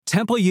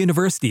Temple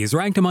University is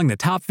ranked among the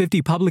top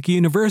 50 public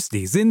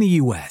universities in the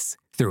U.S.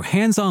 Through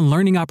hands-on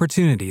learning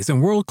opportunities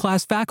and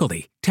world-class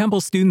faculty,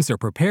 Temple students are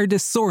prepared to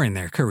soar in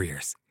their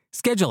careers.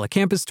 Schedule a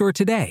campus tour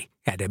today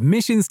at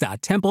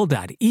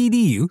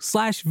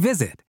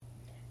admissions.temple.edu/visit.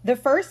 The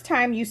first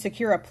time you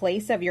secure a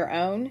place of your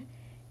own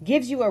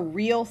gives you a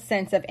real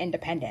sense of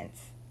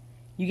independence.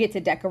 You get to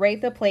decorate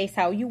the place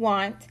how you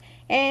want,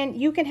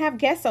 and you can have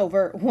guests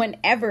over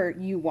whenever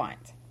you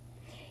want.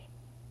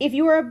 If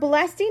you are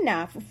blessed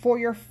enough for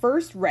your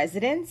first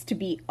residence to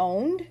be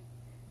owned,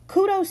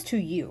 kudos to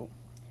you.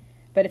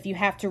 But if you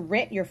have to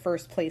rent your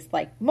first place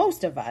like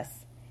most of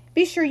us,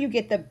 be sure you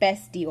get the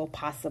best deal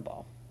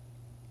possible.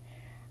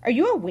 Are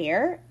you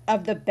aware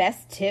of the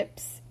best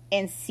tips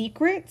and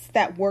secrets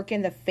that work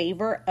in the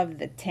favor of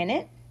the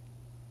tenant?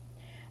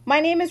 My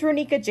name is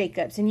Ronika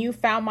Jacobs, and you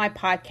found my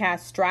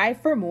podcast,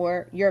 Strive for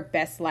More, Your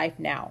Best Life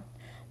Now.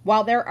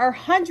 While there are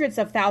hundreds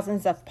of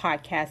thousands of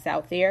podcasts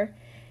out there,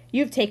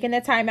 you've taken the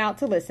time out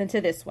to listen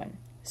to this one.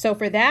 So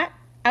for that,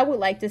 I would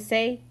like to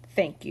say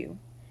thank you.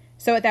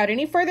 So without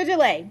any further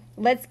delay,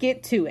 let's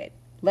get to it.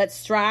 Let's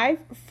strive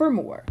for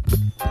more.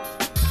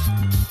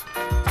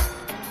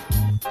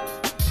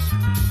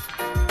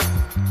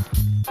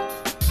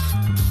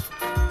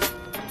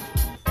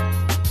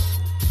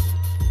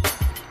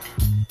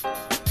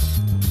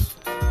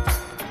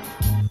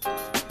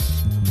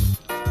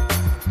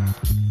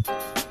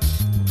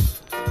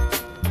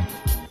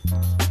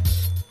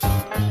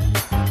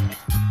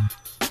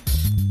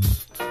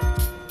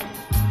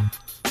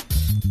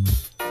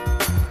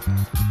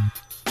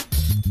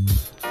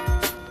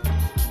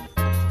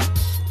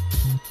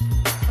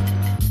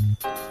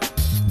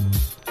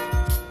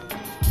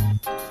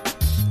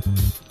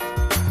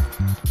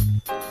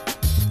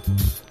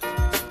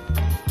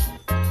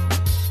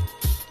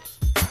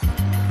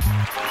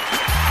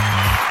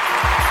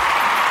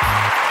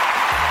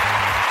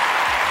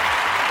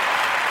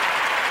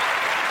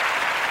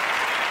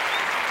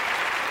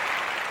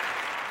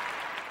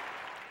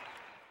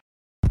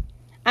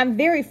 I'm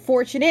very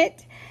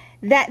fortunate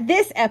that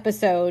this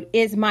episode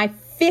is my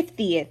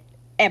 50th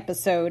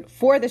episode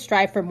for the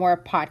Strive for More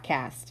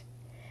podcast.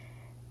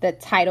 The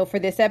title for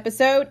this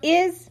episode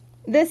is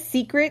The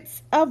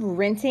Secrets of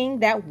Renting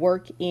That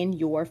Work in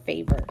Your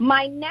Favor.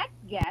 My next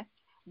guest,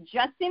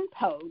 Justin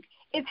Pogue,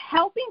 is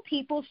helping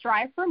people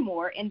strive for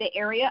more in the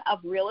area of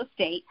real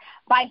estate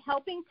by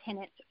helping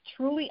tenants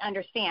truly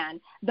understand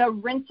the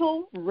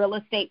rental real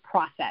estate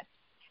process.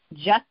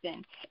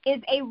 Justin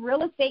is a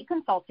real estate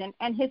consultant,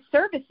 and his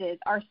services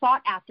are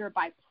sought after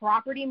by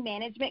property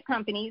management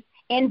companies,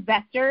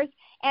 investors,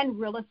 and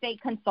real estate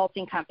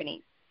consulting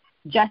companies.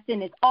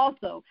 Justin is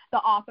also the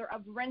author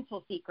of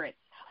Rental Secrets,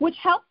 which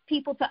helps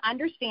people to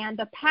understand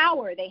the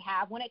power they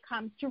have when it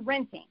comes to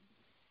renting.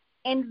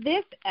 In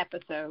this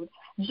episode,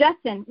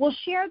 Justin will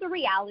share the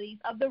realities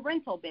of the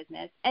rental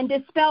business and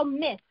dispel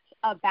myths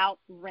about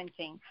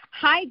renting.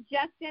 Hi,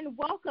 Justin.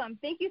 Welcome.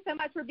 Thank you so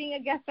much for being a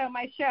guest on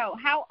my show.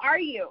 How are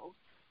you?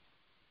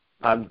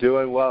 I'm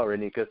doing well,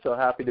 Renika. So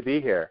happy to be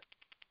here.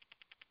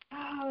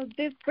 Oh,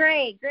 this is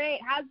great.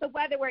 How's the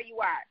weather where you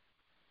are?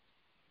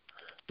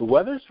 The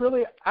weather's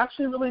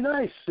actually really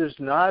nice. There's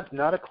not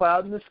a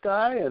cloud in the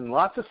sky and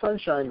lots of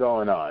sunshine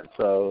going on.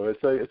 So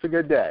it's a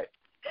good day.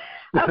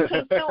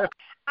 Okay, so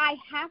I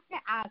have to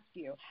ask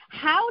you,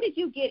 how did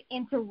you get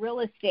into real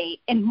estate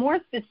and more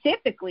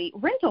specifically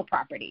rental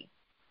property?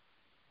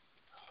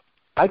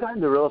 I got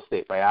into real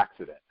estate by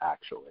accident,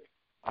 actually.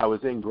 I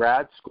was in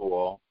grad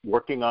school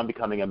working on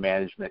becoming a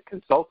management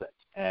consultant,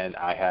 and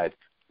I had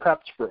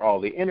prepped for all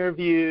the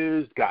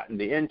interviews, gotten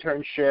the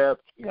internship,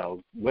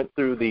 went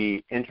through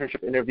the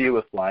internship interview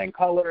with flying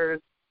colors,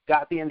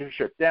 got the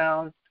internship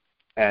down,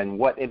 and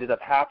what ended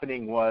up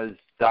happening was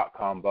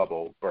dot-com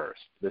bubble burst.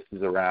 This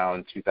is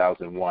around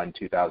 2001,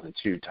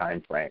 2002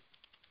 timeframe.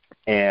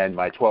 And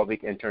my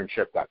 12-week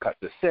internship got cut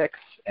to 6,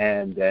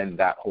 and then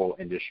that whole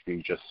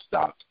industry just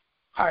stopped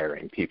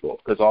hiring people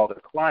because all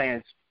their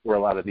clients were a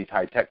lot of these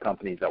high-tech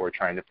companies that were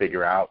trying to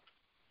figure out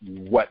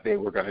what they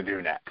were going to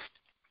do next.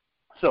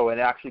 So it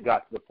actually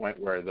got to the point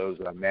where those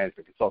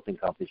management consulting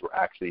companies were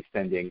actually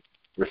sending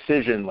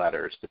rescission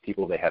letters to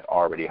people they had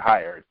already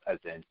hired, as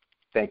in,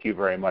 thank you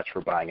very much for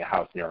buying a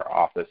house near our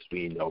office.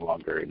 We no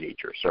longer need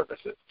your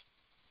services.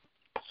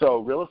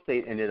 So real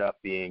estate ended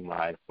up being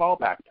my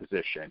fallback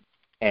position,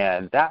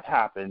 and that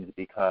happened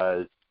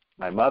because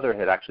my mother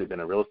had actually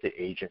been a real estate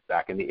agent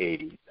back in the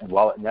 80s, and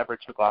while it never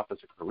took off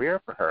as a career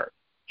for her,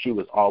 she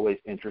was always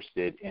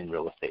interested in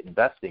real estate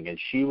investing, and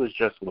she was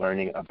just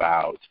learning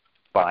about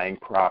buying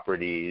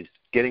properties,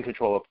 getting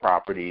control of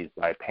properties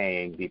by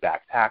paying the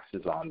back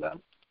taxes on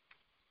them.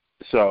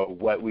 So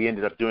what we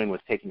ended up doing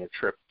was taking a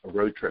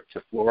road trip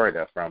to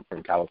Florida from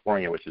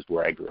California, which is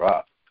where I grew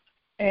up.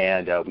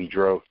 And we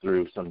drove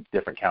through some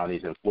different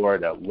counties in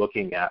Florida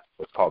looking at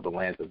what's called the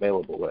lands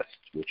available list,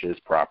 which is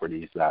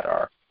properties that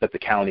the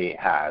county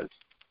has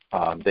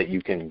that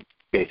you can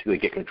basically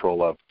get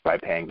control of by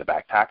paying the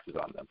back taxes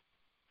on them.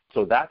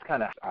 So that's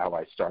kind of how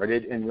I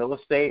started in real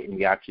estate, and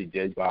we actually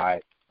did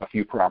buy a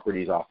few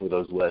properties off of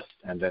those lists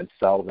and then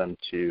sell them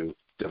to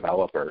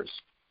developers.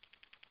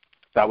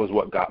 That was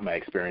what got my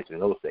experience in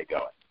real estate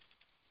going.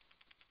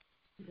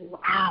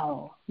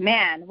 Wow,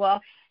 man. Well,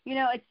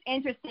 it's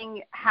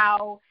interesting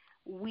how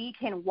we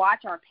can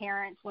watch our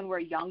parents when we're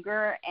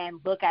younger and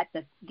look at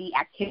the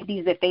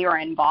activities that they are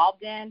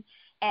involved in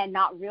and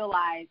not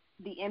realize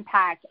the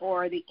impact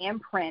or the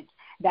imprint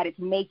that it's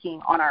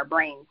making on our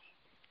brains.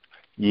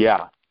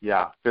 Yeah,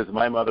 because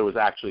my mother was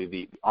actually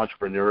the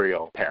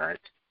entrepreneurial parent.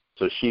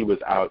 So she was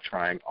out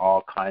trying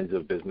all kinds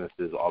of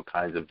businesses, all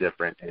kinds of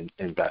different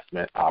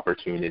investment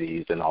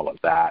opportunities and all of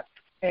that.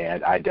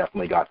 And I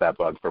definitely got that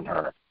bug from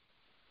her.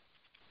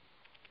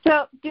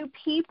 So do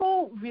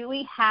people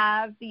really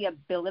have the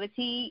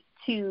ability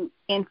to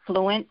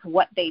influence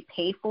what they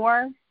pay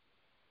for?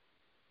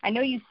 I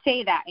know you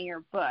say that in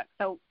your book.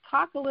 So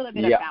talk a little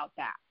bit about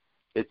that.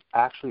 It's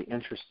actually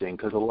interesting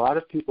because a lot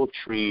of people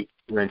treat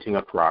renting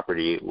a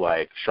property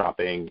like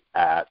shopping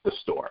at the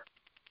store.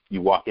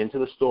 You walk into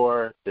the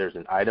store, there's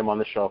an item on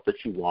the shelf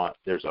that you want,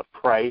 there's a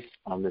price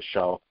on the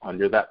shelf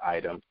under that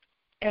item,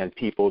 and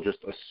people just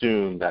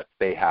assume that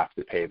they have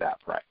to pay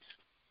that price.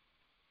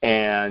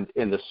 And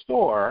in the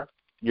store,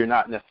 you're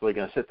not necessarily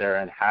going to sit there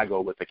and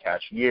haggle with the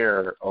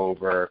cashier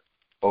over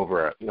a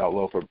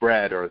loaf of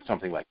bread or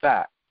something like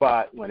that.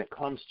 But when it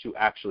comes to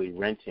actually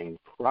renting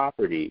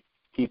property,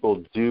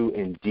 people do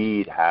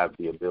indeed have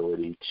the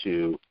ability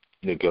to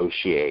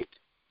negotiate.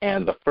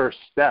 And the first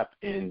step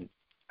in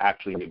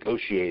actually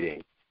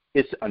negotiating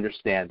is to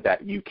understand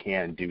that you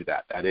can do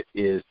that it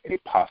is a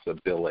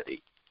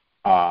possibility.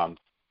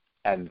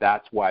 And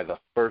that's why the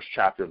first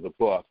chapter of the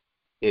book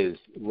is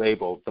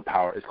labeled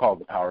it's called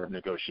The Power of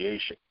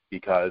Negotiation,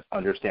 because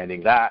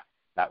understanding that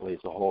lays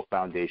the whole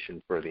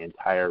foundation for the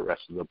entire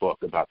rest of the book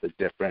about the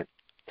different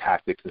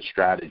tactics and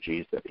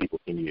strategies that people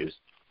can use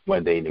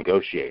when they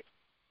negotiate.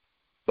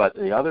 But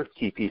the other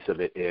key piece of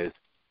it is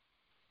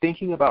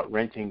thinking about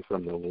renting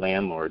from the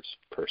landlord's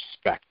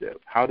perspective.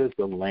 How does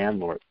the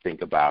landlord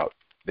think about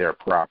their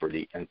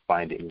property and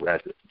finding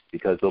residents?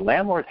 Because the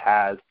landlord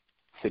has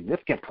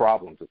significant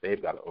problems that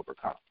they've got to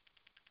overcome.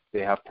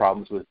 They have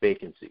problems with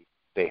vacancy.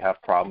 They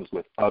have problems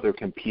with other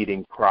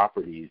competing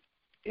properties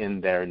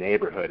in their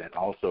neighborhood and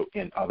also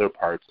in other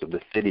parts of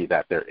the city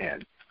that they're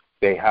in.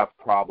 They have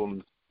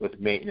problems with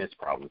maintenance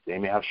problems. They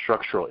may have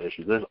structural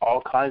issues. There's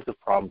all kinds of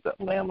problems that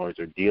landlords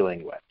are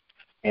dealing with.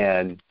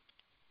 And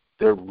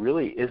there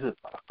really isn't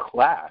a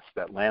class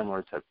that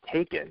landlords have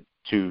taken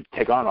to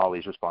take on all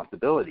these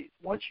responsibilities.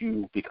 Once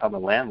you become a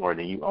landlord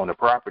and you own a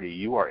property,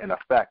 you are in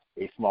effect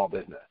a small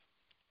business.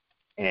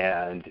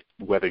 And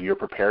whether you're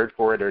prepared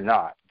for it or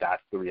not,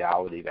 that's the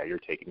reality that you're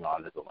taking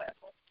on as a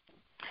landlord.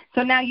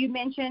 So now you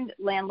mentioned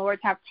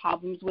landlords have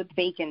problems with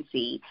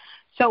vacancy.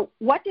 So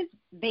what does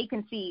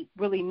vacancy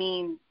really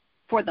mean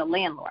for the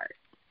landlord?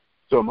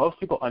 So most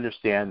people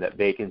understand that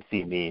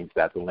vacancy means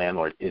that the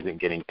landlord isn't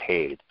getting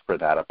paid for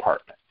that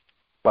apartment.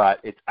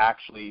 But it's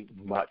actually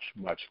much,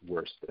 much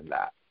worse than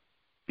that.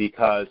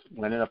 Because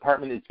when an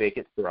apartment is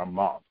vacant for a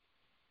month,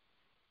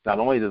 not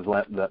only does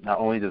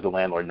the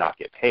landlord not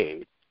get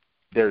paid,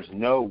 there's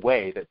no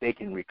way that they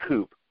can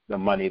recoup the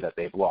money that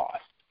they've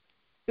lost.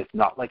 It's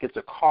not like it's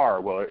a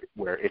car where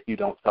if you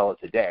don't sell it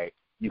today,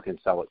 you can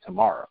sell it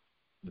tomorrow.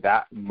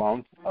 That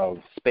month of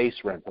space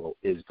rental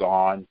is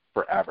gone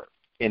forever.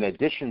 In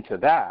addition to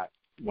that,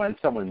 when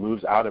someone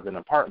moves out of an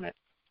apartment,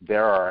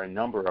 there are a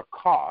number of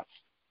costs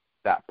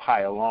that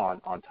pile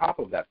on top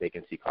of that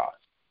vacancy cost.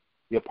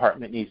 The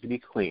apartment needs to be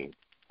cleaned.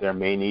 There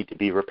may need to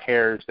be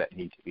repairs that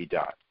need to be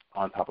done.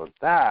 On top of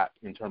that,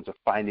 in terms of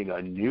finding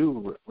a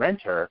new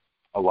renter,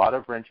 a lot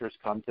of renters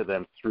come to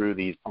them through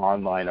these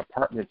online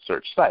apartment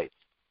search sites.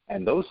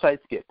 And those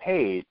sites get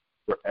paid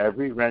for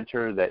every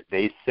renter that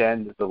they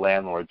send the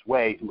landlord's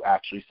way who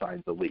actually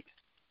signs the lease.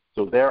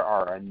 So there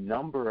are a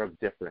number of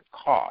different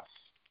costs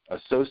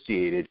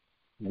associated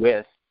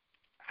with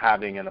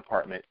having an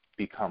apartment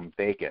become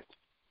vacant.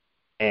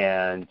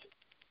 And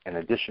in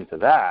addition to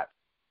that,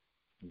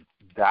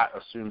 that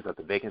assumes that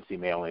the vacancy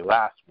may only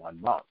last 1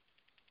 month.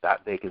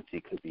 That vacancy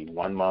could be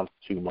 1 month,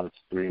 2 months,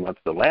 3 months.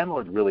 The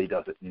landlord really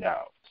doesn't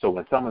know. So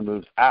when someone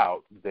moves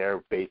out,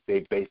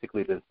 they've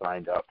basically been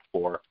signed up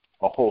for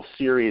a whole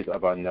series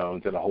of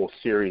unknowns and a whole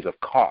series of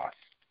costs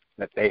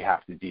that they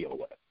have to deal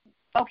with.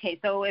 Okay,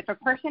 so if a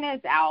person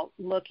is out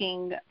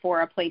looking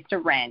for a place to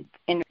rent,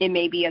 and it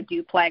may be a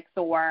duplex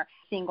or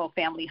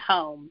single-family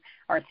home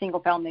or a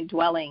single-family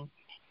dwelling,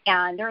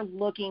 and they're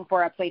looking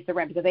for a place to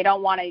rent because they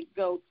don't want to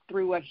go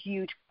through a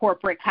huge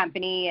corporate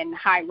company and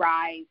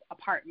high-rise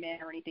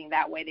apartment or anything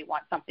that way. They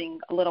want something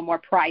a little more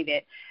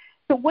private.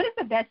 So what is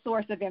the best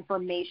source of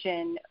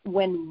information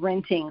when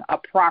renting a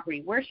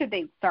property? Where should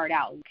they start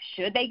out?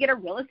 Should they get a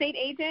real estate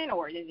agent,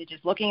 or is it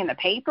just looking in the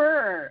paper,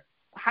 or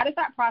how does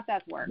that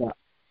process work? Yeah.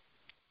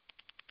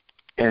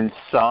 In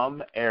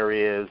some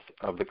areas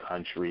of the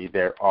country,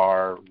 there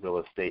are real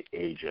estate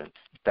agents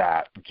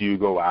that do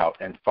go out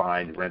and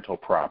find rental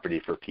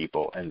property for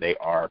people, and they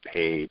are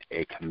paid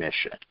a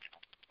commission.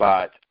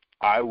 But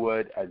I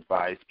would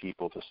advise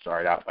people to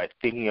start out by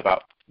thinking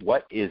about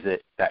what is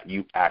it that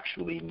you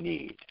actually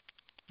need.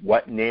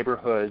 What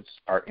neighborhoods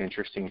are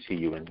interesting to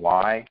you and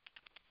why?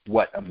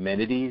 What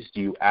amenities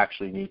do you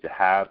actually need to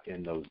have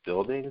in those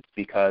buildings?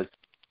 Because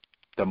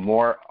the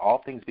more,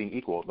 all things being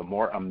equal, the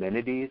more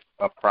amenities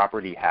a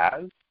property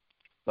has,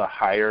 the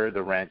higher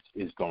the rent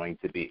is going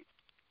to be.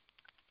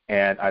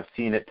 And I've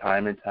seen it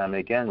time and time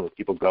again where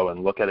people go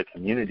and look at a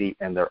community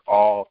and they're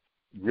all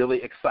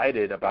really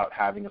excited about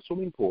having a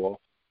swimming pool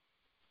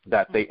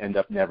that they end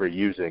up never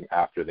using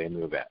after they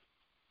move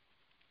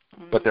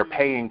in. But they're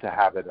paying to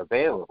have it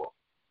available.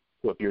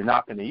 So if you're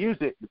not going to use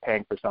it, you're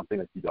paying for something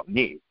that you don't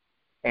need.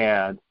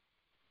 And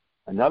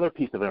another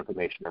piece of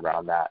information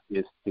around that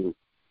is to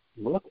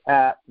look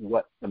at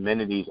what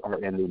amenities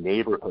are in the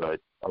neighborhood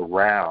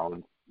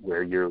around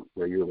where you're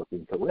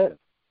looking to live.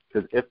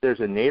 Because if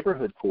there's a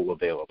neighborhood pool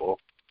available,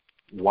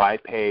 why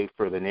pay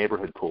for the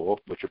neighborhood pool,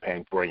 which you're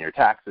paying for in your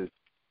taxes,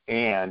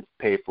 and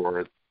pay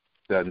for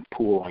the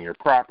pool on your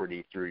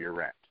property through your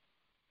rent?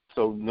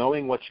 So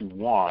knowing what you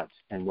want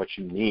and what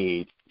you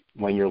need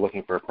when you're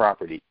looking for a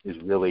property is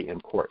really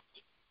important.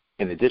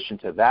 In addition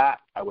to that,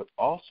 I would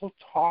also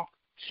talk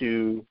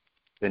to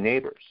the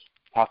neighbors.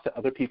 Talk to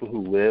other people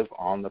who live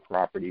on the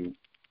property,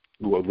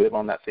 who will live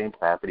on that same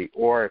property,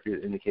 or if you're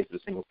in the case of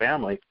a single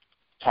family,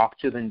 talk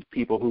to the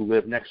people who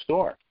live next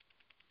door.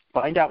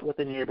 Find out what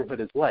the neighborhood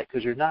is like,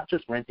 because you're not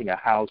just renting a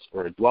house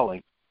or a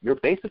dwelling, you're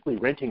basically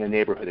renting a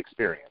neighborhood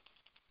experience.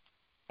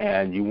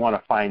 And you want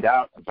to find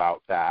out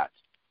about that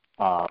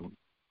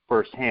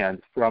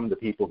firsthand from the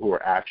people who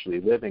are actually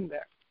living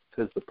there.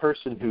 Because the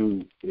person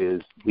who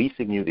is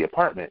leasing you the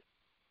apartment,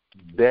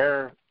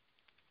 they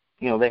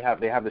have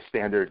the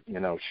standard,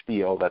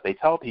 spiel that they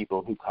tell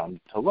people who come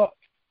to look.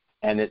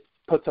 And it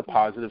puts a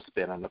positive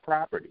spin on the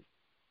property.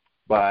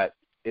 But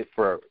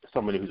for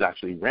somebody who's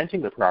actually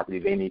renting the property,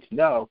 they need to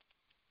know,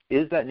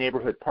 is that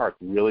neighborhood park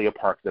really a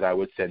park that I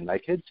would send my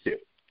kids to?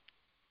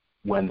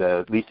 When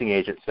the leasing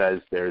agent says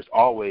there's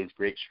always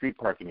great street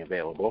parking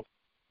available,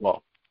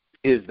 well,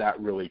 is that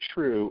really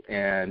true,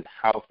 and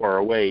how far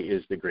away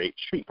is the great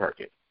street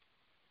parking?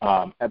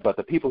 But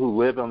the people who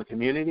live in the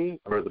community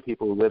or the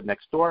people who live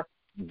next door,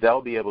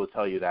 they'll be able to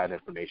tell you that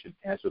information,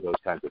 answer those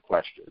kinds of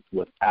questions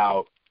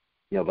without,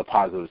 the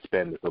positive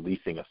spin that the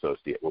leasing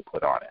associate will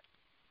put on it.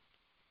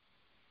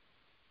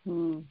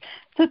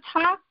 So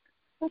talk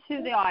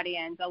to the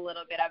audience a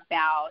little bit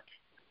about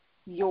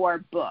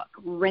your book,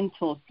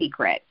 Rental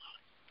Secrets.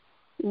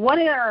 What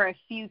are a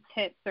few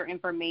tips or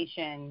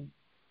information,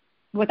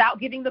 without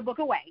giving the book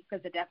away,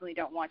 because I definitely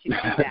don't want you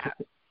to do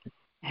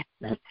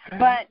that,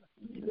 but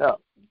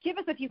give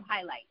us a few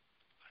highlights.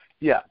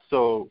 Yeah,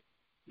 so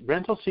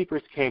Rental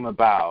Secrets came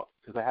about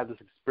because I had this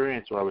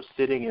experience where I was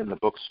sitting in the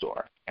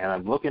bookstore, and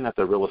I'm looking at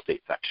the real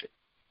estate section,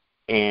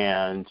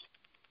 and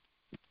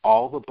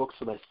all the books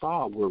that I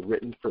saw were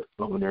written for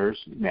owners,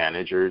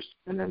 managers,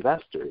 and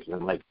investors.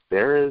 And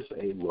there is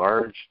a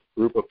large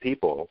group of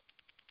people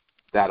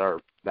that are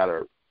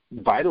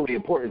vitally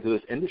important to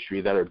this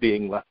industry that are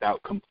being left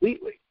out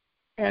completely.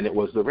 And it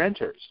was the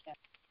renters.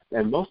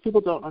 And most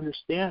people don't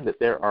understand that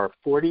there are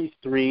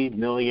 43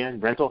 million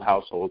rental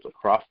households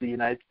across the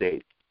United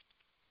States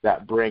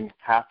that bring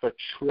 $500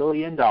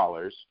 billion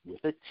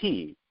with a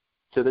T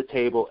to the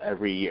table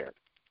every year.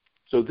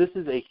 So this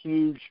is a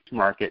huge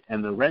market,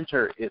 and the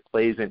renter, it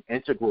plays an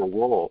integral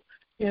role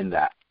in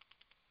that.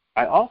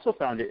 I also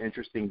found it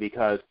interesting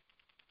because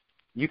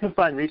you can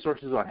find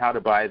resources on how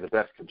to buy the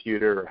best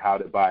computer or how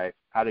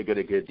to get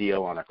a good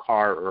deal on a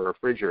car or a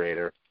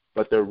refrigerator,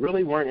 but there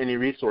really weren't any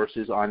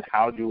resources on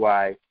how do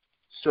I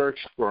search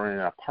for an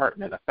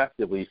apartment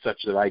effectively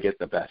such that I get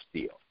the best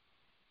deal.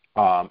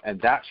 And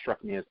that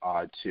struck me as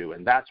odd too,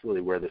 and that's really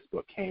where this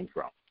book came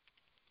from.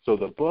 So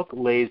the book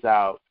lays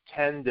out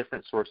 10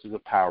 different sources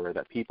of power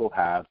that people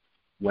have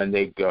when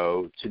they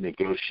go to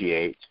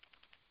negotiate,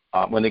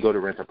 when they go to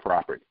rent a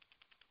property.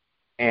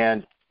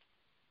 And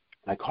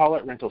I call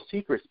it Rental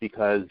Secrets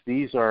because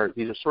these are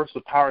sources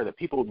of power that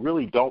people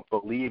really don't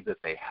believe that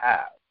they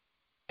have.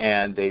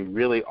 And they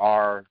really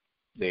are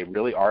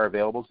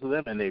available to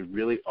them, and they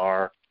really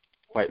are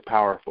quite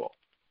powerful.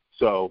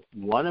 So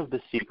one of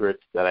the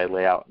secrets that I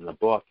lay out in the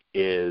book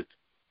is,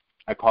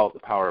 I call it the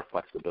power of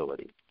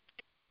flexibility.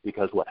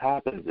 Because what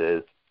happens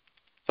is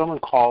someone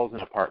calls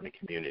an apartment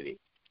community,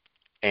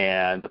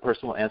 and the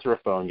person will answer a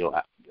phone.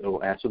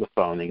 You'll answer the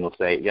phone, and you'll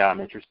say, yeah, I'm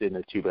interested in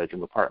a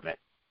 2-bedroom apartment.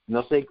 And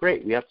they'll say,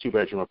 great, we have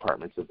 2-bedroom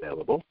apartments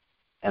available.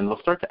 And they'll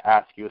start to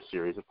ask you a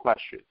series of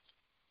questions.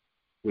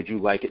 Would you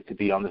like it to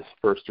be on the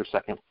first or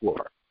second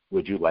floor?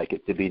 Would you like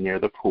it to be near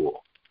the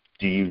pool?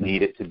 Do you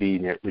need it to be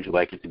near? Would you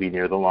like it to be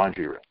near the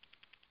laundry room?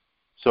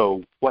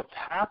 So what's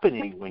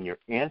happening when you're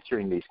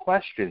answering these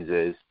questions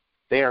is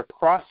they are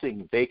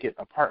crossing vacant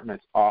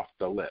apartments off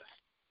the list.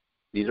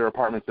 These are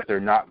apartments that they're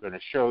not going to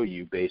show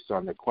you based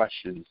on the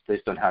questions,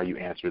 based on how you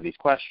answer these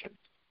questions.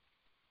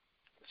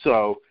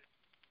 So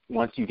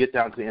once you get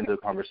down to the end of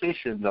the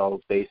conversation, they'll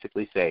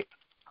basically say,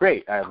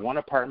 great, I have one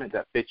apartment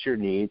that fits your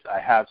needs. I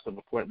have some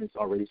appointments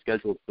already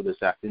scheduled for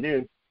this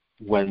afternoon.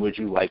 when would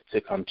you like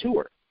to come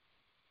tour?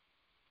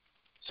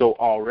 So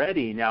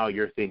already now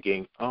you're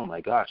thinking, oh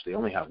my gosh, they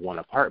only have one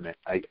apartment.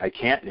 I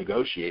can't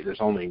negotiate. There's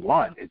only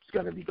one. It's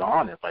going to be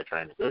gone if I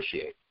try and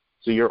negotiate.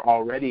 So you're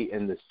already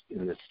in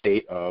the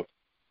state of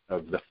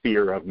the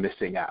fear of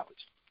missing out.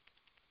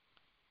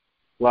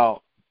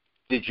 Well,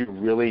 did you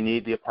really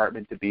need the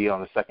apartment to be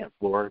on the second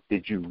floor?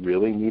 Did you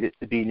really need it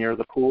to be near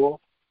the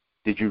pool?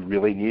 Did you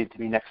really need it to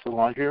be next to the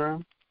laundry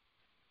room?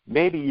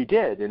 Maybe you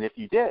did, and if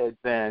you did,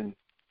 then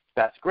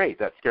that's great.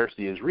 That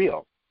scarcity is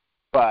real.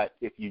 But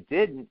if you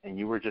didn't and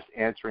you were just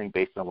answering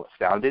based on what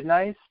sounded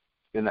nice,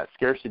 then that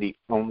scarcity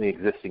only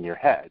exists in your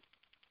head.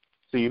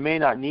 So you may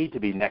not need to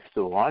be next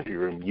to the laundry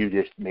room. You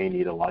just may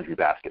need a laundry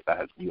basket that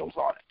has wheels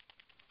on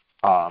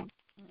it.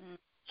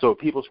 So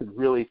people should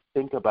really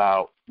think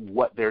about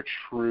what their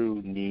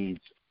true needs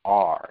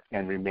are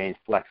and remain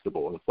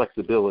flexible. And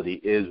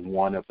flexibility is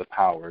one of the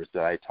powers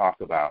that I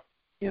talk about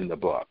in the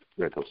book,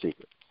 Rental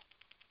Secrets.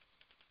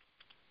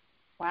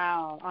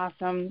 Wow,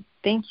 awesome.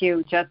 Thank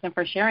you, Justin,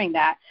 for sharing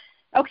that.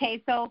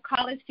 Okay, so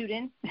college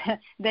students,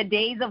 the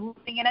days of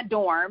living in a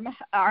dorm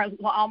are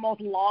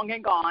almost long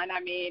and gone.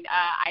 I mean,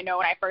 I know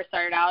when I first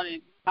started out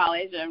in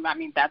college, and I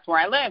mean, that's where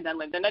I lived. I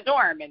lived in a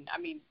dorm, and I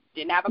mean,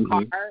 didn't have a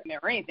car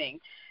or anything.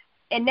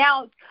 And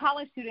now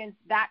college students,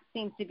 that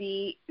seems to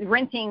be,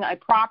 renting a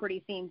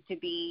property seems to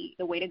be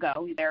the way to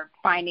go. They're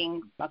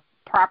finding a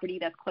property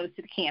that's close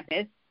to the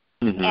campus,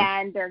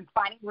 and they're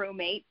finding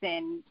roommates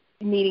and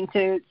needing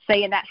to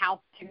stay in that house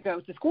to go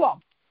to school.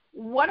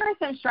 What are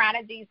some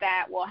strategies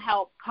that will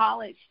help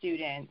college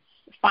students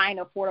find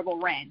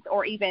affordable rent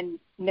or even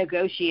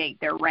negotiate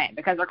their rent?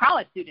 Because they're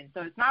college students,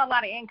 so it's not a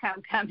lot of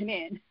income coming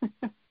in.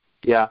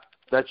 Yeah,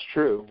 that's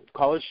true.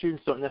 College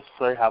students don't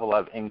necessarily have a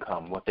lot of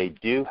income. What they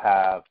do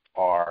have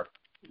are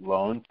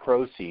loan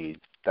proceeds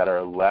that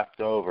are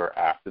left over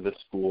after the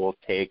school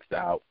takes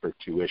out for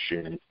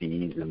tuition and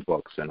fees and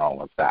books and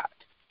all of that.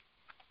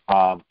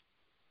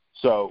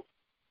 So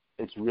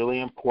it's really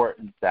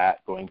important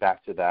that going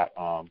back to that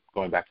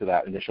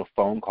initial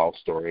phone call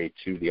story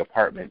to the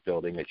apartment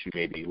building that you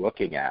may be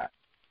looking at,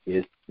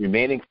 is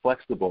remaining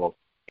flexible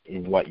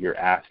in what you're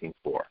asking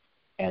for.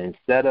 And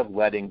instead of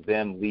letting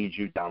them lead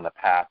you down the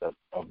path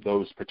of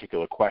those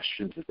particular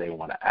questions that they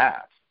want to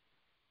ask,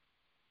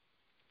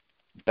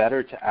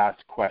 better to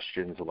ask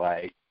questions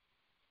like,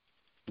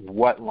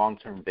 what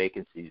long-term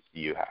vacancies do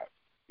you have?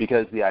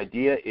 Because the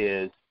idea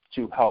is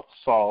to help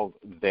solve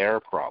their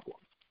problem.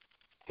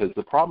 Because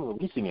the problem with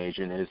the leasing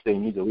agent is they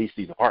need to lease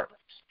these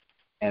apartments.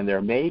 And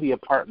there may be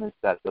apartments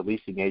that the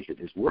leasing agent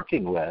is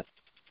working with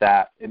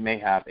that it may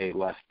have a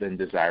less than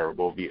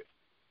desirable view.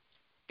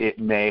 It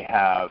may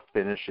have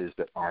finishes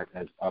that aren't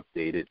as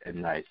updated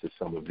and nice as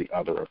some of the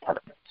other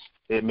apartments.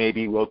 It may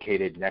be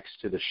located next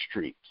to the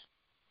street,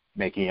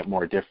 making it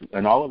more difficult.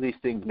 And all of these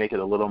things make it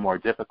a little more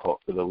difficult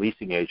for the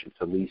leasing agent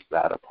to lease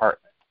that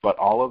apartment. But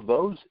all of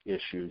those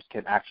issues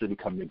can actually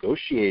become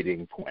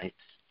negotiating points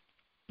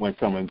when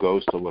someone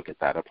goes to look at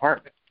that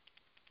apartment.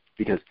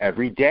 Because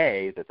every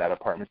day that that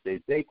apartment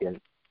stays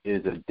vacant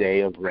is a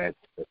day of rent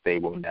that they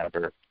will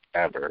never,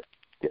 ever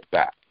get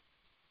back.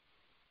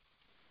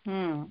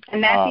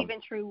 And that's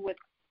even true with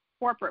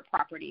corporate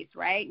properties,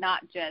 right?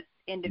 Not just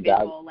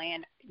individual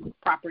land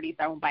properties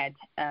owned by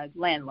a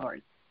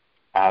landlord.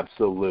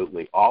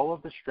 Absolutely. All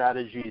of the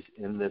strategies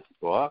in this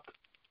book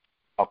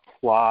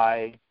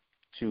apply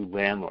to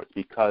landlords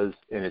because,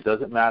 and it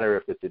doesn't matter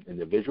if it's an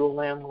individual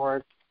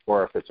landlord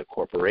or if it's a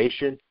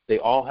corporation, they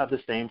all have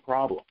the same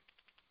problem.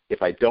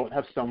 If I don't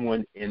have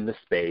someone in the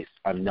space,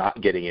 I'm not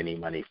getting any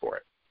money for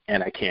it,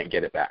 and I can't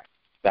get it back.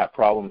 That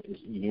problem is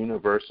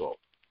universal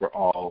for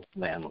all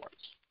landlords.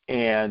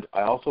 And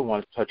I also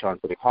want to touch on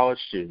for the college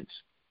students,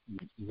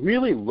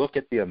 really look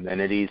at the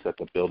amenities that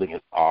the building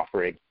is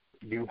offering.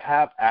 You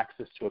have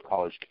access to a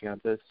college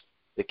campus.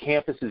 The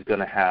campus is going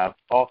to have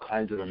all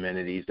kinds of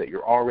amenities that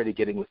you're already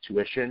getting with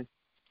tuition.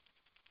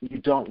 You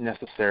don't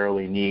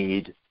necessarily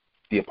need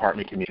the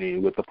apartment community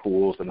with the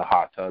pools and the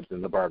hot tubs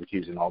and the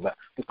barbecues and all that.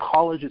 The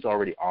college is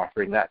already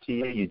offering that to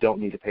you. You don't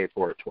need to pay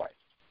for it twice.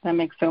 That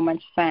makes so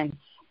much sense.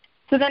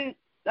 So then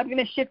I'm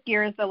going to shift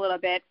gears a little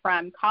bit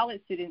from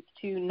college students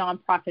to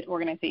nonprofit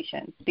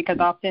organizations because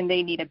often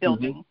they need a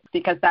building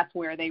because that's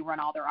where they run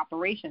all their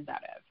operations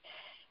out of.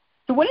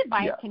 So what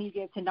advice can you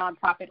give to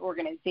nonprofit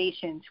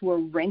organizations who are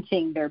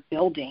renting their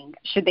building?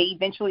 Should they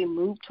eventually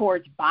move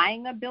towards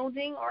buying a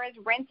building, or is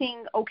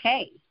renting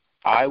okay?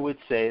 I would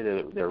say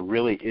that there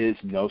really is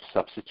no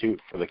substitute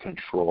for the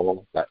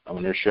control that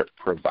ownership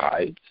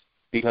provides,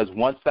 because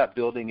once that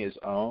building is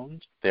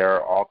owned, there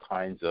are all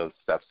kinds of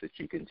steps that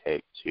you can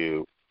take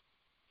to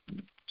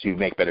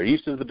make better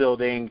use of the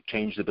building,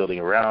 change the building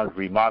around,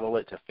 remodel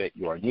it to fit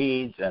your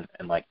needs, and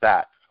like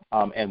that.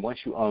 And once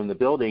you own the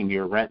building,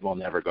 your rent will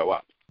never go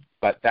up.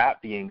 But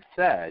that being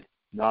said,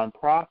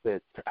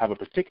 nonprofits have a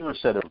particular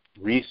set of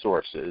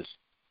resources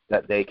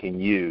that they can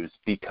use,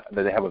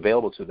 that they have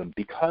available to them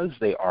because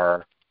they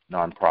are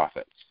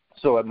nonprofits.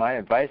 So my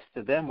advice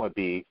to them would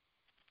be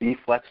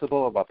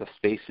flexible about the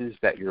spaces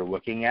that you're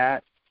looking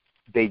at.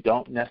 They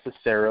don't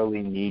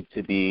necessarily need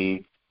to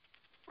be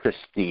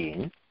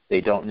pristine.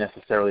 They don't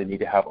necessarily need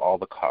to have all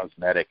the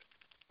cosmetic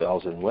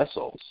bells and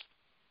whistles.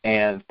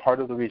 And part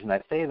of the reason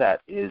I say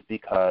that is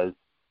because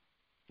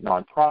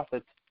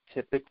nonprofits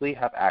typically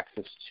have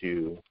access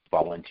to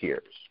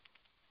volunteers,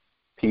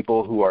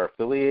 people who are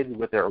affiliated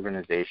with their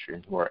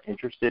organization who are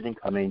interested in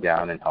coming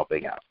down and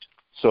helping out.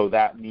 So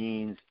that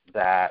means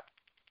that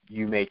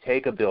you may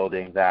take a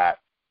building that,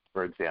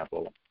 for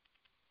example,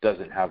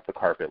 doesn't have the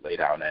carpet laid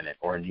out in it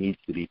or needs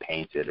to be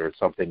painted or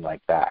something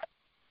like that.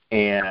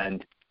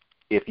 And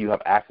if you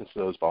have access to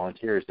those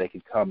volunteers, they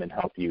can come and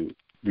help you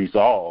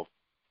resolve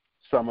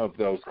some of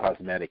those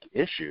cosmetic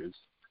issues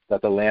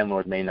that the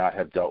landlord may not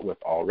have dealt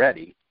with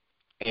already.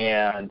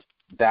 And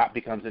that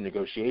becomes a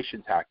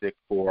negotiation tactic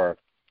for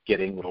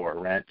getting lower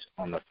rent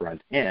on the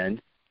front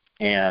end.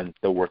 And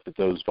the work that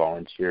those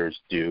volunteers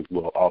do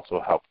will also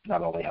help,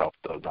 not only help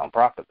the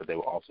nonprofit, but they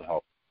will also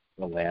help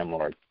the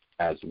landlord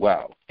as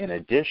well. In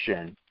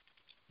addition,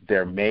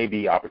 there may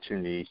be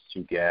opportunities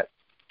to get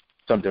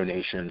some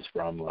donations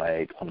from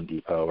like Home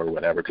Depot or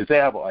whatever, because they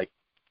have, like,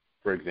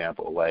 for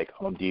example, like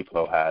Home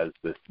Depot has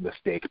the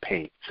stake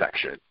paint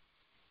section,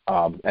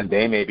 and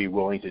they may be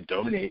willing to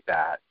donate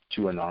that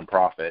to a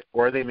nonprofit,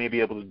 or they may be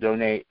able to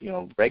donate,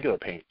 regular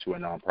paint to a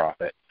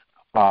nonprofit,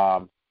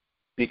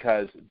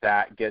 because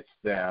that gets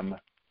them,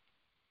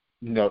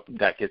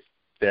 that gets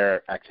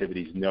their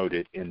activities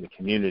noted in the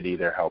community.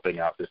 They're helping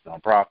out this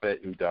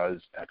nonprofit who does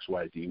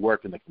XYZ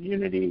work in the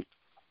community.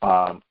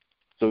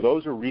 So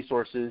those are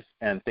resources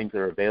and things that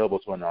are available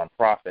to a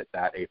nonprofit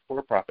that a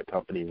for-profit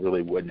company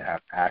really wouldn't have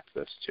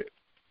access to.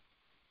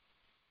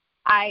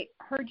 I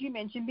heard you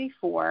mention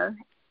before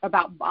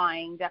about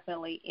buying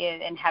definitely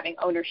and having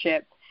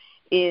ownership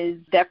is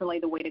definitely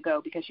the way to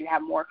go because you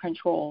have more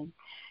control.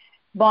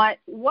 But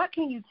what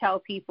can you tell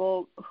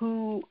people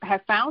who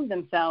have found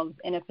themselves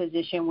in a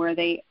position where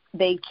they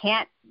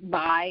can't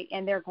buy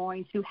and they're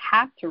going to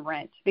have to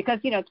rent? Because,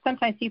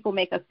 sometimes people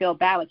make us feel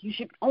bad, like you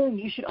should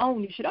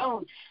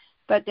own.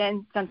 But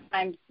then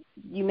sometimes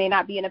you may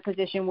not be in a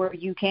position where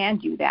you can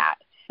do that.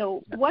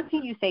 So what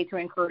can you say to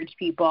encourage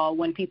people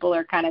when people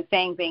are kind of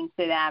saying things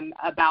to them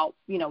about,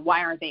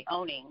 why aren't they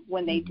owning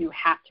when they do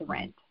have to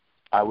rent?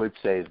 I would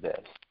say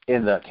this.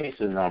 In the case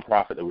of the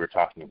nonprofit that we were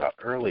talking about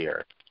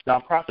earlier,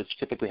 nonprofits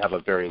typically have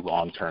a very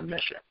long-term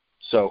mission.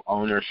 So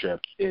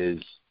ownership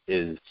is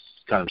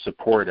kind of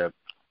supportive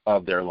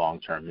of their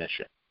long-term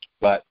mission.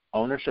 But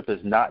ownership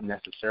is not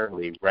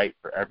necessarily right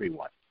for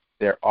everyone.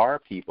 There are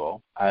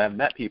people, I have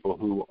met people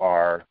who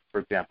are, for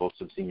example,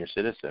 some senior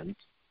citizens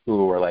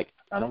who are like,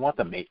 I don't want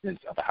the maintenance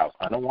of a house.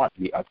 I don't want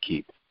the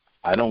upkeep.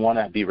 I don't want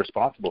to be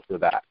responsible for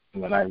that.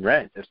 When I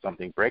rent, if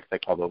something breaks, I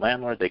call the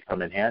landlord, they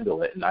come and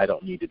handle it, and I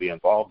don't need to be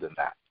involved in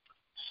that.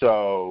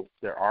 So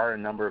there are a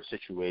number of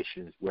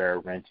situations where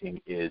renting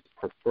is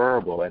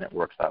preferable and it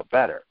works out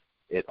better.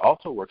 It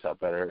also works out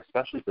better,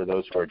 especially for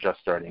those who are just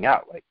starting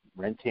out, like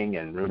renting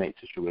and roommate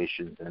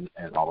situations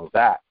and all of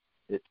that.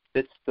 It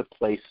fits the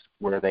place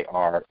where they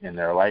are in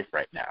their life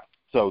right now.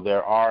 So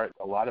there are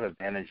a lot of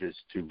advantages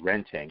to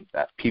renting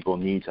that people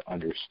need to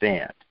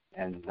understand.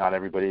 And not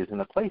everybody is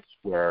in a place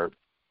where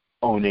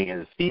owning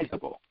is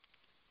feasible.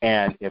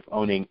 And if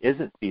owning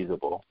isn't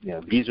feasible,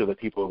 these are the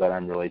people that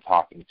I'm really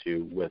talking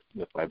to with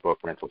my book,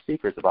 Rental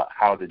Secrets, about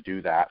how to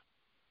do that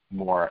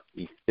more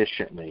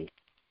efficiently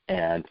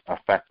and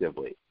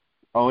effectively.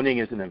 Owning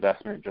is an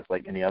investment just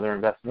like any other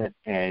investment,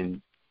 and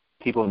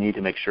people need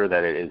to make sure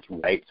that it is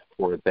right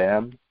for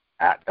them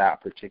at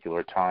that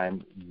particular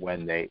time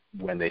when they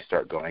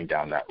start going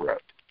down that road.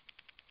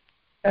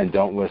 And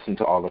don't listen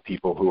to all the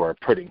people who are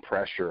putting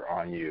pressure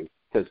on you,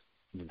 because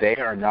they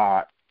are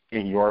not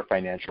in your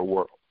financial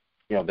world.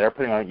 They're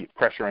putting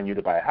pressure on you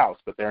to buy a house,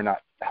 but they're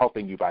not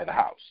helping you buy the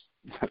house.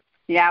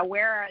 Yeah,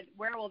 where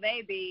will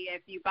they be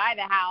if you buy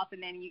the house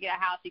and then you get a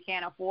house you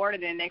can't afford,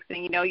 and then next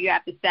thing you know you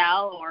have to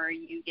sell or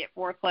you get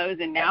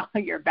foreclosed and now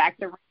you're back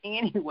to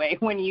renting anyway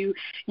when you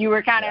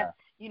were kind of,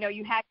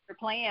 you had your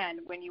plan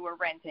when you were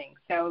renting.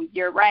 So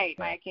you're right.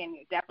 I can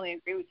definitely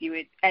agree with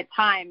you. At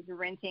times,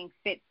 renting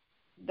fits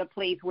the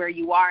place where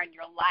you are in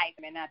your life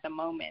and at the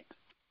moment.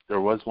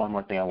 There was one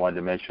more thing I wanted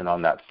to mention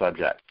on that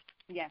subject.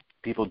 Yes.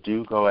 People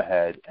do go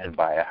ahead and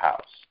buy a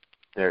house.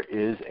 There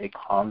is a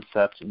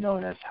concept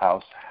known as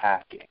house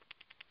hacking,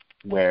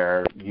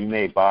 where you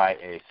may buy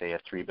a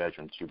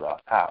 3-bedroom,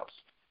 2-bath house,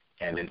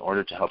 and in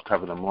order to help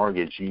cover the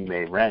mortgage, you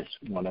may rent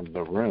one of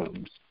the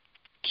rooms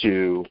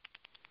to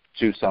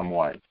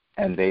someone,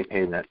 and they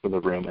pay rent for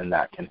the room, and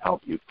that can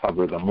help you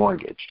cover the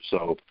mortgage.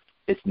 So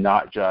it's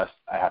not just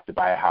I have to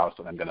buy a house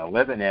and I'm going to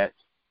live in it,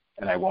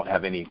 and I won't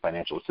have any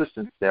financial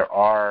assistance. There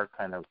are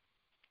kind of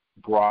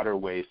broader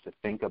ways to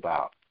think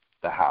about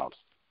the house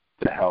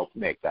to help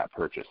make that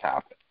purchase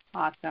happen.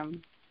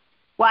 Awesome.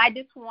 Well, I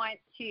just want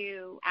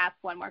to ask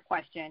one more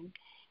question.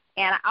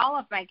 And all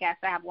of my guests,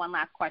 I have one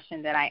last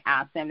question that I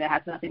ask them that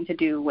has nothing to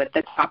do with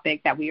the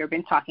topic that we have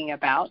been talking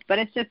about. But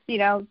it's just,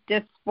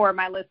 just for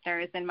my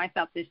listeners and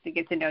myself just to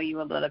get to know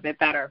you a little bit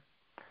better.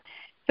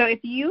 So if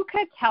you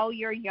could tell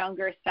your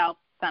younger self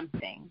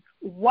something,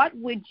 what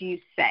would you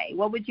say?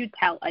 What would you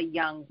tell a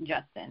young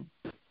Justin?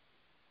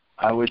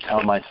 I would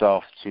tell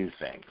myself two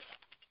things.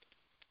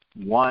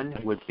 One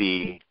would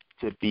be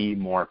to be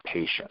more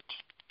patient.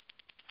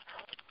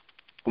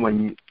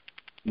 When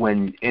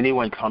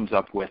anyone comes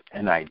up with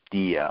an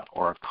idea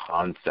or a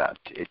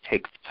concept, it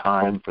takes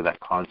time for that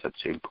concept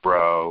to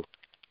grow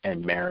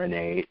and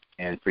marinate,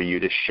 and for you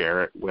to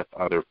share it with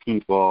other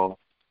people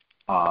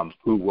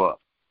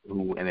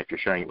who, and if you're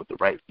sharing it with the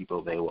right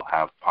people, they will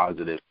have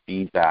positive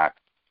feedback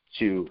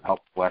to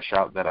help flesh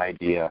out that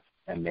idea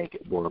and make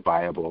it more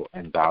viable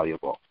and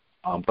valuable.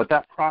 But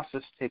that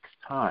process takes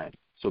time.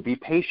 So be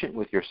patient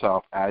with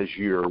yourself as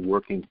you're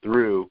working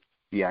through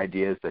the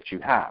ideas that you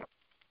have.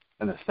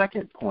 And the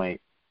second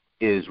point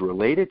is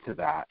related to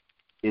that,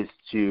 is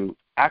to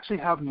actually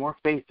have more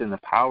faith in the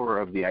power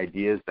of the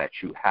ideas that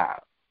you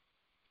have.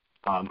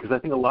 Because I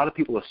think a lot of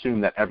people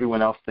assume that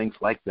everyone else thinks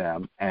like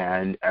them,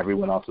 and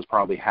everyone else has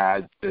probably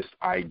had this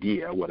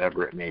idea,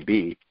 whatever it may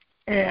be,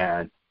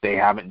 and they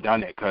haven't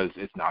done it because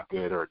it's not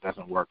good or it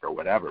doesn't work or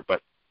whatever.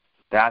 But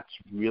that's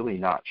really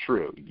not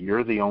true.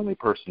 You're the only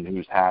person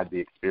who's had the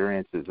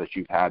experiences that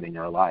you've had in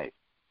your life.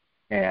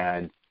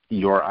 And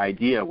your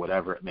idea,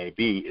 whatever it may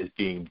be, is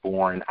being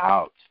born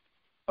out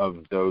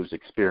of those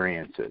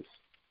experiences.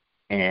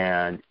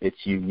 And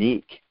it's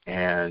unique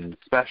and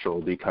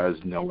special because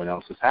no one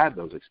else has had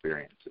those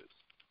experiences.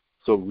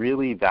 So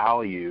really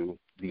value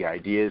the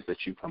ideas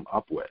that you come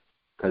up with,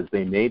 because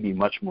they may be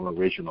much more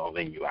original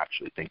than you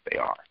actually think they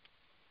are.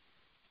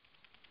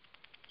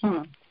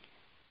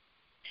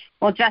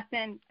 Well,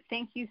 Justin,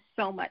 thank you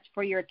so much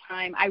for your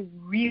time. I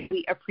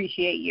really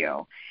appreciate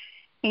you.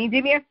 Can you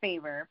do me a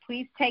favor?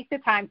 Please take the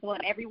time to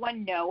let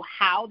everyone know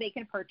how they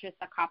can purchase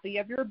a copy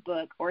of your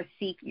book or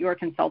seek your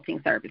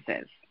consulting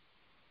services.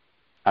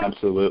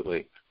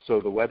 Absolutely. So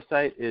the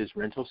website is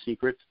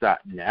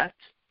rentalsecrets.net,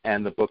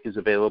 and the book is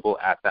available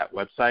at that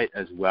website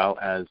as well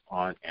as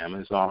on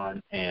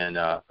Amazon and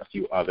a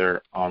few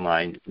other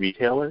online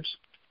retailers.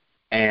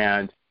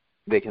 And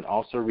they can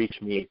also reach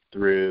me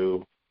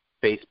through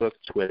Facebook,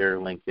 Twitter,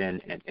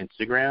 LinkedIn, and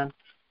Instagram.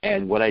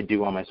 And what I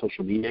do on my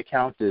social media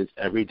accounts is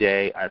every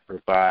day I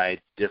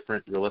provide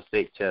different real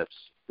estate tips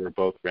for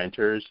both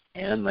renters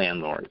and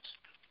landlords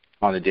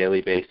on a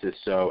daily basis,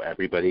 so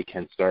everybody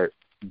can start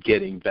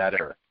getting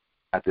better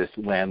at this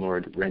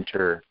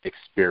landlord-renter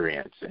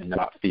experience and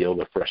not feel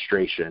the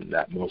frustration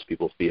that most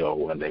people feel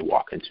when they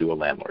walk into a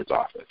landlord's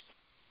office.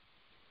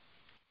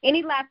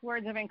 Any last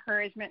words of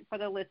encouragement for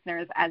the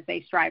listeners as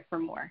they strive for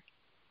more?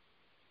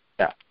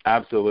 Yeah,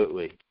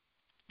 absolutely.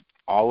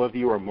 All of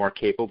you are more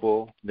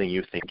capable than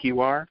you think you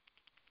are,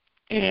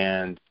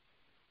 and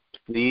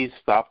please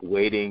stop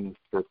waiting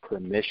for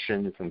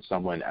permission from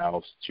someone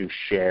else to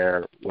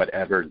share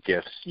whatever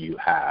gifts you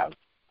have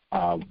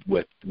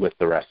with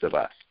the rest of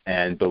us.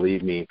 And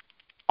believe me,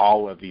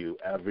 all of you,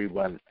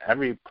 everyone,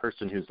 every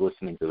person who's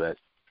listening to this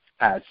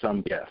has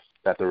some gift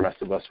that the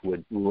rest of us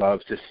would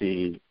love to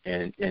see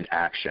in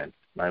action.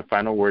 My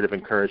final word of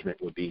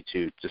encouragement would be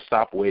to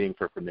stop waiting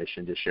for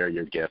permission to share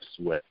your gifts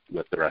with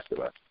the rest of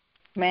us.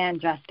 Man,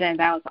 Justin,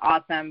 that was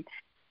awesome.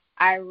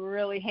 I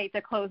really hate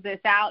to close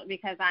this out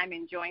because I'm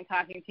enjoying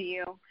talking to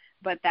you,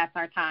 but that's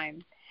our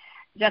time.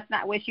 Justin,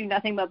 I wish you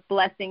nothing but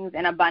blessings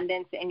and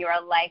abundance in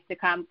your life to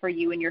come for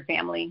you and your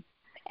family.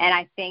 And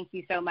I thank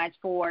you so much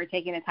for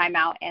taking the time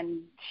out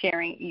and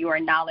sharing your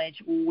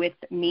knowledge with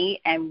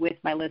me and with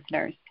my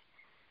listeners.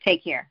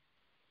 Take care.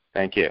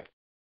 Thank you.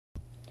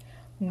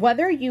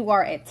 Whether you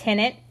are a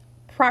tenant,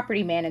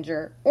 property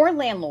manager, or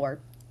landlord,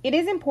 it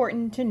is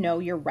important to know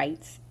your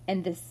rights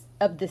and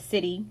of the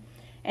city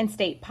and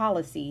state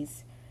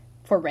policies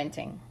for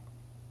renting.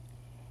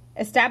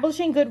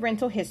 Establishing good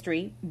rental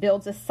history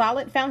builds a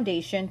solid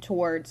foundation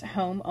towards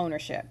home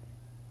ownership.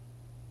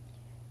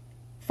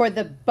 For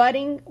the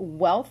budding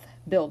wealth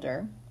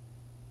builder,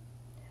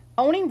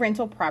 owning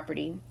rental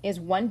property is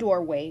one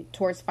doorway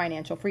towards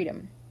financial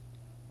freedom.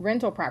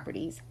 Rental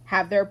properties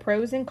have their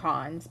pros and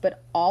cons,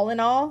 but all in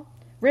all,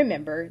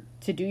 remember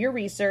to do your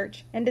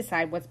research and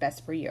decide what's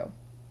best for you.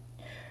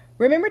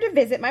 Remember to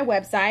visit my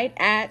website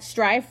at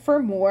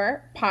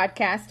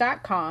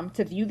striveformorepodcast.com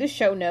to view the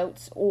show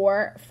notes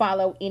or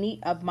follow any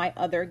of my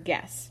other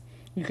guests.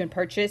 You can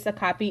purchase a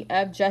copy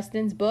of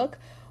Justin's book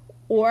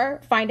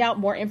or find out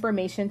more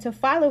information to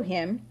follow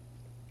him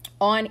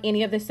on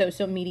any of the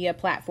social media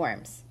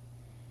platforms.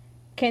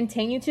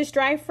 Continue to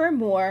strive for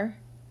more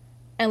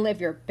and live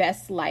your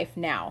best life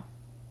now.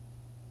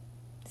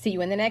 See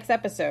you in the next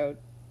episode.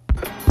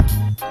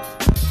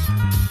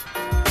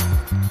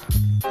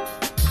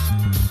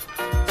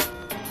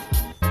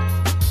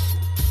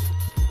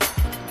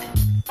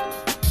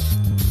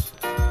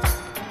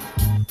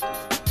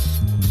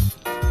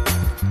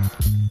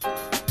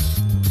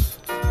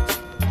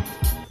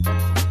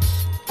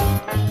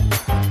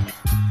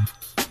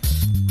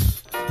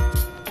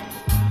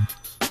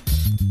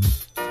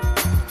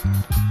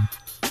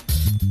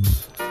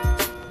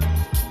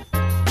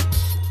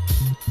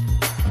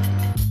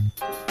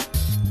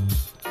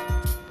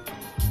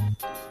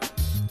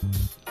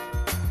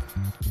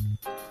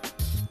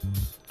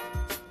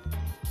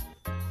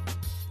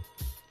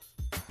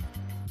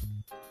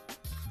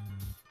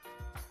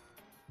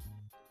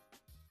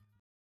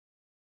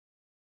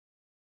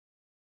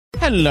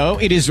 Hello,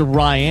 it is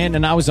Ryan,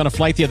 and I was on a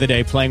flight the other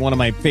day playing one of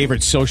my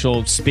favorite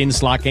social spin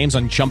slot games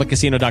on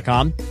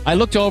ChumbaCasino.com. I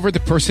looked over at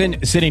the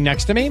person sitting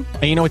next to me,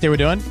 and you know what they were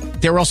doing?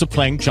 They were also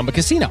playing Chumba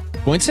Casino.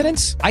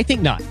 Coincidence? I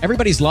think not.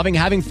 Everybody's loving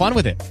having fun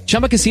with it.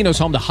 Chumba Casino is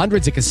home to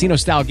hundreds of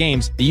casino-style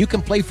games that you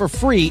can play for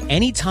free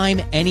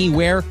anytime,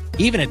 anywhere,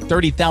 even at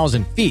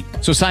 30,000 feet.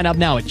 So sign up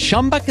now at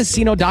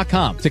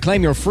ChumbaCasino.com to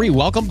claim your free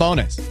welcome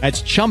bonus.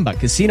 That's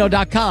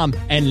ChumbaCasino.com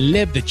and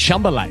live the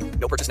Chumba life.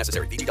 No purchase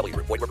necessary. VGW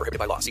Group. Void where prohibited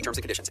by law. See terms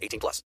and conditions. 18+.